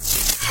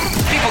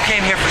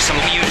some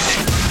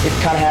music. It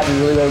kind of happened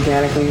really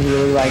organically,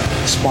 really like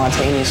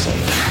spontaneously.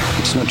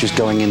 It's not just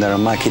going in there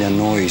and making a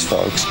noise,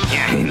 folks.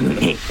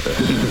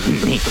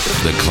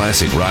 The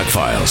Classic Rock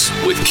Files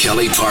with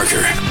Kelly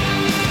Parker.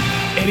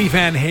 Eddie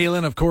Van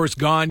Halen, of course,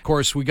 gone. Of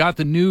course, we got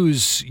the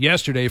news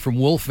yesterday from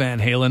Wolf Van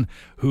Halen,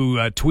 who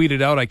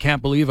tweeted out, "I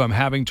can't believe I'm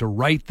having to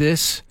write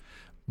this.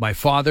 My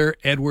father,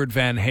 Edward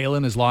Van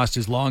Halen, has lost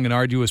his long and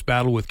arduous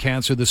battle with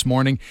cancer this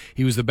morning.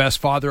 He was the best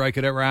father I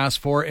could ever ask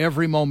for.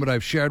 Every moment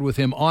I've shared with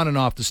him on and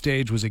off the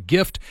stage was a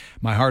gift.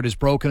 My heart is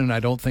broken, and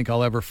I don't think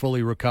I'll ever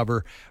fully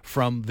recover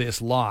from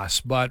this loss."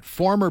 But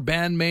former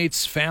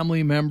bandmates,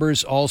 family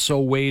members also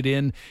weighed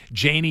in.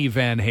 Janie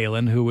Van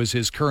Halen, who was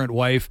his current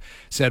wife,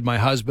 said, "My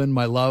husband,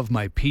 my love,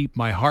 my peep,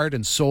 my heart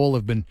and soul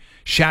have been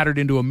shattered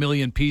into a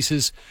million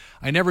pieces.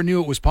 I never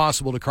knew it was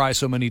possible to cry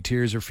so many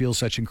tears or feel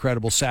such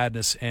incredible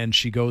sadness." And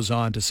she goes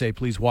on to say,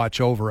 "Please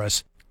watch over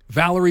us."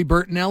 Valerie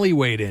Bertinelli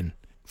weighed in.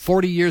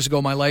 40 years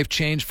ago, my life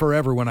changed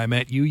forever when I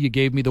met you. You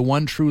gave me the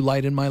one true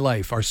light in my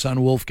life, our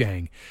son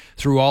Wolfgang.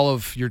 Through all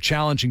of your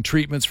challenging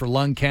treatments for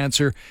lung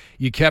cancer,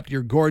 you kept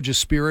your gorgeous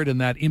spirit and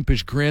that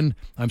impish grin.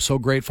 I'm so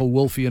grateful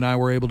Wolfie and I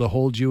were able to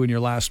hold you in your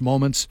last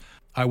moments.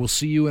 I will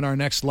see you in our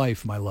next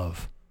life, my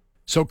love.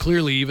 So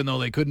clearly, even though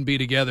they couldn't be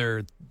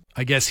together,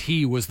 I guess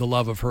he was the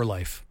love of her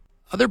life.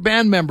 Other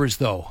band members,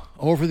 though,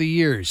 over the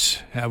years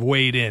have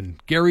weighed in.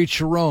 Gary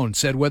Cherone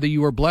said, "Whether you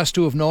were blessed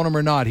to have known him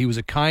or not, he was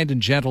a kind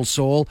and gentle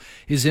soul.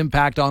 His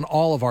impact on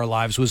all of our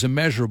lives was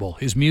immeasurable.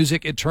 His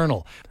music,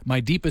 eternal.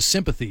 My deepest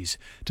sympathies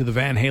to the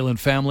Van Halen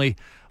family.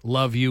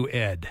 Love you,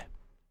 Ed."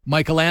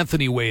 Michael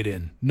Anthony weighed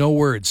in. "No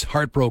words.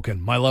 Heartbroken.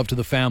 My love to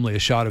the family." A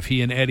shot of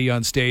he and Eddie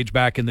on stage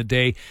back in the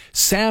day.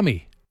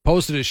 Sammy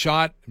posted a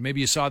shot,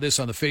 maybe you saw this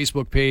on the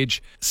Facebook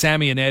page,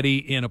 Sammy and Eddie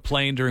in a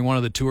plane during one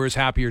of the tours,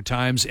 Happier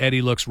Times.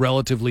 Eddie looks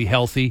relatively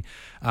healthy,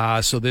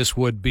 so this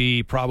would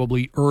be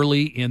probably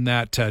early in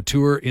that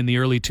tour in the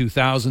early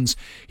 2000s.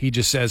 He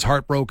just says,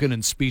 "Heartbroken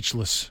and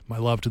speechless. My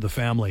love to the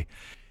family."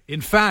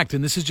 In fact,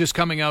 and this is just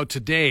coming out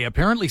today,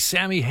 apparently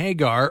Sammy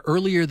Hagar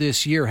earlier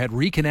this year had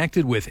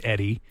reconnected with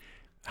Eddie.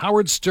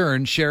 Howard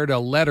Stern shared a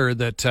letter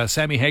that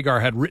Sammy Hagar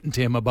had written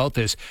to him about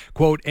this.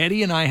 Quote,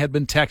 "Eddie and I had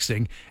been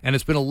texting, and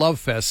it's been a love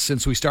fest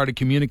since we started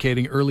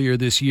communicating earlier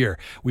this year.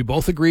 We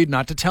both agreed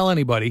not to tell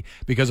anybody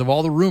because of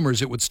all the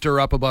rumors it would stir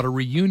up about a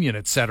reunion,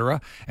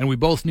 etc., and we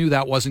both knew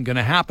that wasn't going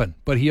to happen.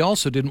 But he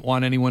also didn't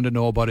want anyone to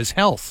know about his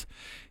health."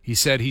 He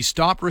said, "He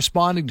stopped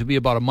responding to me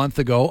about a month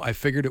ago. I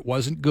figured it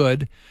wasn't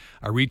good.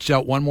 I reached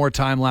out one more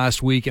time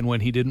last week, and when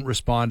he didn't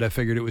respond, I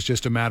figured it was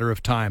just a matter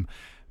of time.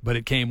 But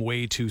it came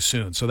way too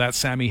soon." So that's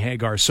Sammy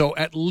Hagar. So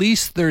at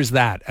least there's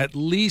that. At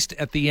least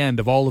at the end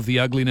of all of the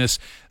ugliness,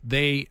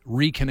 they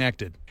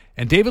reconnected.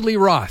 And David Lee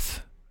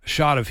Roth, a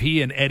shot of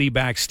he and Eddie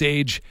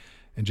backstage,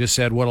 and just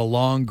said, "What a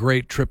long,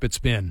 great trip it's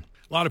been."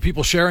 A lot of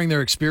people sharing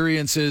their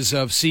experiences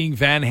of seeing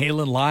Van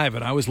Halen live,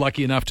 and I was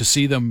lucky enough to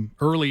see them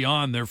early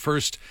on, their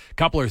first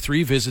couple or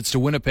three visits to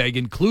Winnipeg,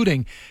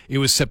 including it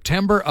was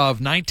September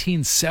of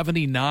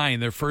 1979,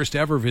 their first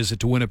ever visit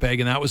to Winnipeg,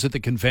 and that was at the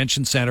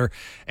Convention Center.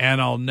 And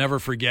I'll never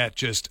forget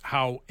just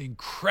how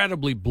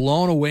incredibly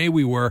blown away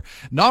we were,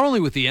 not only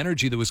with the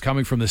energy that was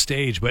coming from the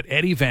stage, but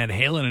Eddie Van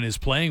Halen and his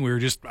playing. We were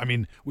just, I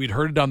mean, we'd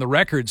heard it on the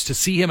records. To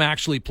see him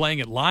actually playing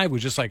it live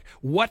was just like,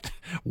 what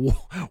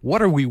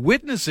are we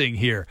witnessing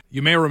here?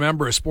 You may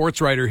remember a sports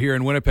writer here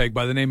in Winnipeg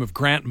by the name of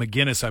Grant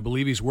McGinnis. I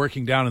believe he's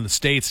working down in the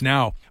States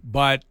now,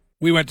 but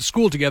we went to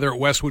school together at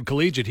Westwood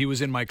Collegiate. He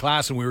was in my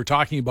class, and we were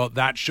talking about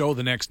that show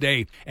the next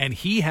day, and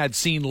he had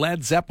seen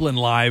Led Zeppelin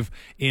live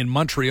in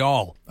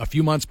Montreal a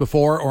few months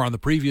before or on the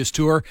previous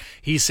tour.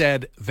 He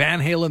said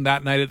Van Halen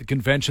that night at the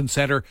Convention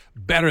Center,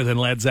 better than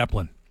Led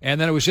Zeppelin. And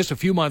then it was just a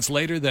few months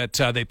later that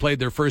they played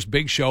their first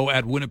big show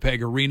at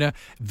Winnipeg Arena.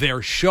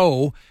 Their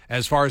show,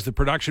 as far as the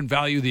production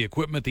value, the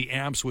equipment, the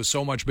amps, was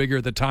so much bigger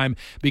at the time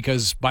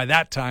because by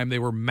that time they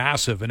were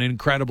massive. An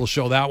incredible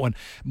show, that one.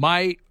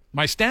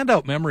 My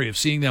standout memory of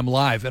seeing them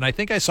live, and I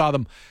think I saw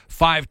them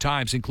 5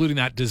 times, including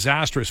that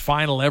disastrous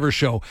final ever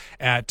show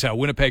at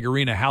Winnipeg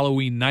Arena,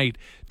 Halloween night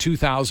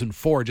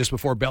 2004, just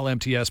before Bell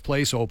MTS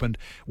Place opened,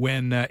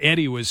 when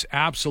Eddie was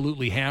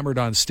absolutely hammered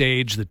on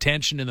stage. The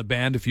tension in the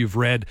band, if you've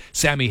read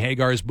Sammy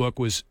Hagar's book,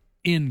 was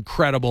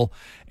incredible,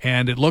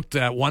 and it looked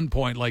at one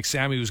point like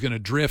Sammy was going to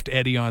drift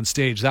Eddie on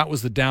stage. That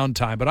was the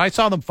downtime, but I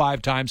saw them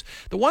 5 times.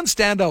 The one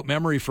standout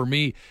memory for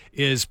me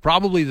is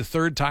probably the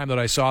 3rd time that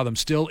I saw them,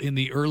 still in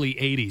the early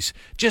 80s.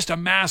 Just a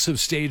massive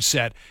stage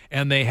set,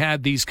 and they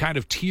had these kind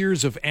of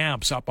tiers of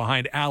amps up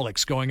behind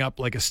Alex going up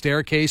like a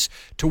staircase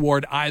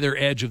toward either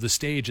edge of the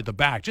stage at the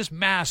back. Just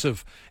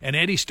massive, and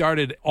Eddie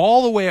started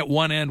all the way at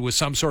one end with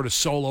some sort of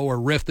solo or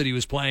riff that he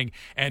was playing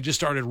and just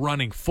started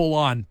running full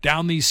on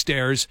down these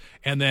stairs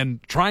and then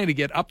trying to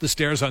get up the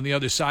stairs was on the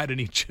other side, and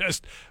he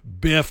just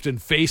biffed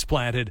and face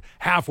planted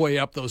halfway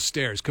up those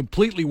stairs,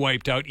 completely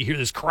wiped out. You hear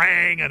this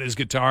crang on his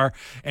guitar,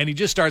 and he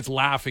just starts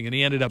laughing, and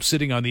he ended up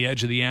sitting on the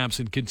edge of the amps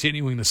and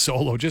continuing the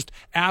solo, just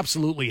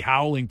absolutely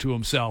howling to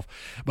himself.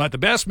 But the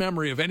best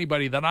memory of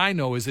anybody that I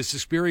know is this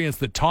experience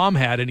that Tom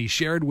had, and he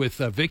shared with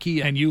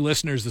Vicky and you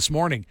listeners this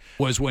morning,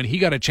 was when he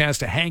got a chance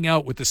to hang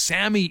out with the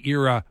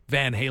Sammy-era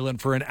Van Halen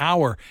for an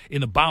hour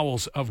in the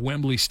bowels of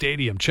Wembley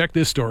Stadium. Check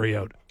this story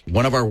out.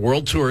 One of our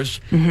world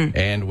tours,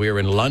 and we were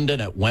in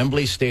London at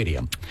Wembley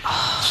Stadium.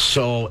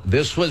 So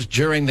this was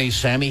during the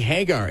Sammy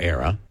Hagar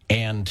era,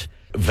 and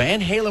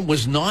Van Halen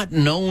was not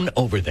known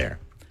over there.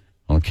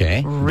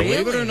 Okay?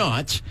 Really? Believe it or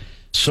not.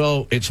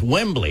 So it's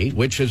Wembley,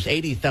 which is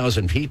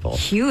 80,000 people.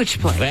 Huge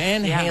place.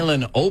 Van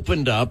Halen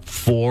opened up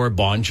for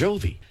Bon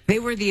Jovi. They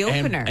were the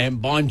opener.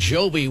 And Bon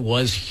Jovi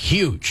was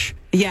huge.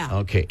 Yeah.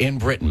 Okay, in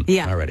Britain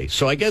already.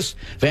 So I guess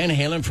Van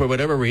Halen, for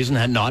whatever reason,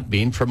 had not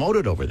been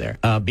promoted over there.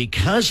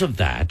 Because of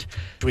that,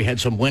 we had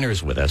some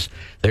winners with us.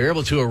 They were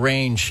able to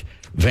arrange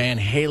Van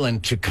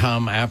Halen to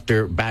come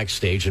after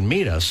backstage and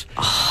meet us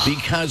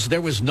because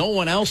there was no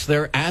one else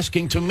there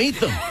asking to meet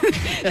them.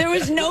 There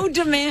was no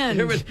demand.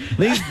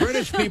 These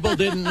British people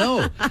didn't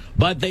know,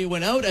 but they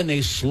went out and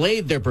they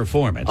slayed their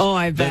performance. Oh,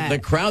 I bet. The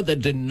crowd that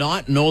did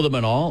not know them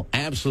at all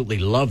absolutely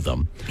loved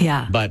them.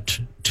 Yeah. But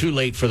too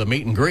late for the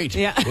meet and greet.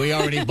 Yeah. We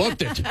already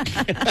booked it.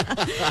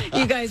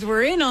 You guys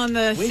were in on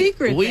the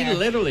secret We there.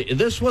 literally,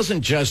 this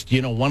wasn't just,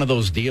 one of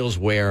those deals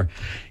where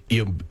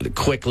you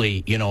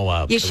quickly,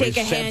 you shake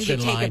a hand, you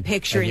take a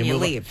picture, and you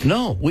move on. leave.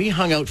 No, we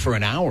hung out for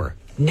an hour.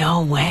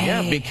 No way.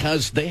 Yeah,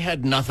 because they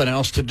had nothing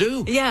else to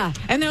do. Yeah,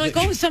 and they're like,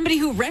 oh, somebody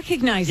who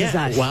recognizes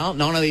us. Well,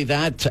 not only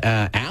that,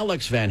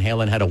 Alex Van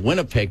Halen had a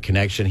Winnipeg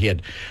connection. He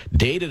had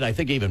dated, I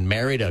think even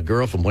married a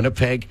girl from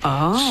Winnipeg.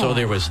 Oh. So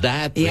there was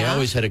that. They Yeah.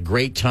 always had a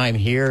great time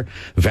here.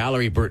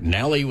 Valerie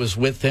Bertinelli was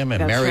with him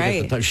and That's married right.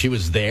 at the time. She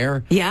was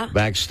there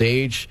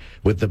backstage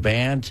with the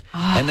band.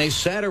 And they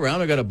sat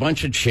around. We got a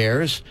bunch of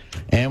chairs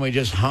and we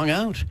just hung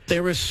out. They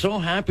were so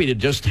happy to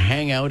just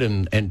hang out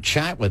and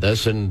chat with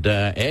us. And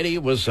Eddie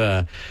was...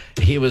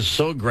 he was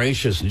so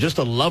gracious and just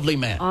a lovely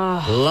man.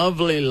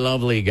 Lovely,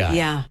 lovely guy.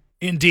 Yeah.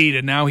 Indeed,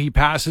 and now he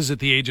passes at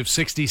the age of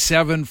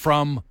 67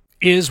 from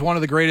is one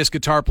of the greatest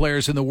guitar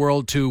players in the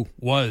world to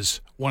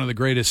was one of the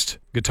greatest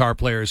guitar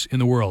players in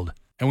the world.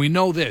 And we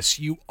know this,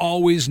 you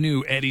always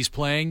knew Eddie's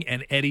playing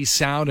and Eddie's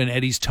sound and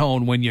Eddie's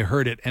tone when you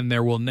heard it, and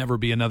there will never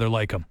be another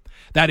like him.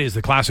 That is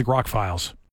the Classic Rock Files.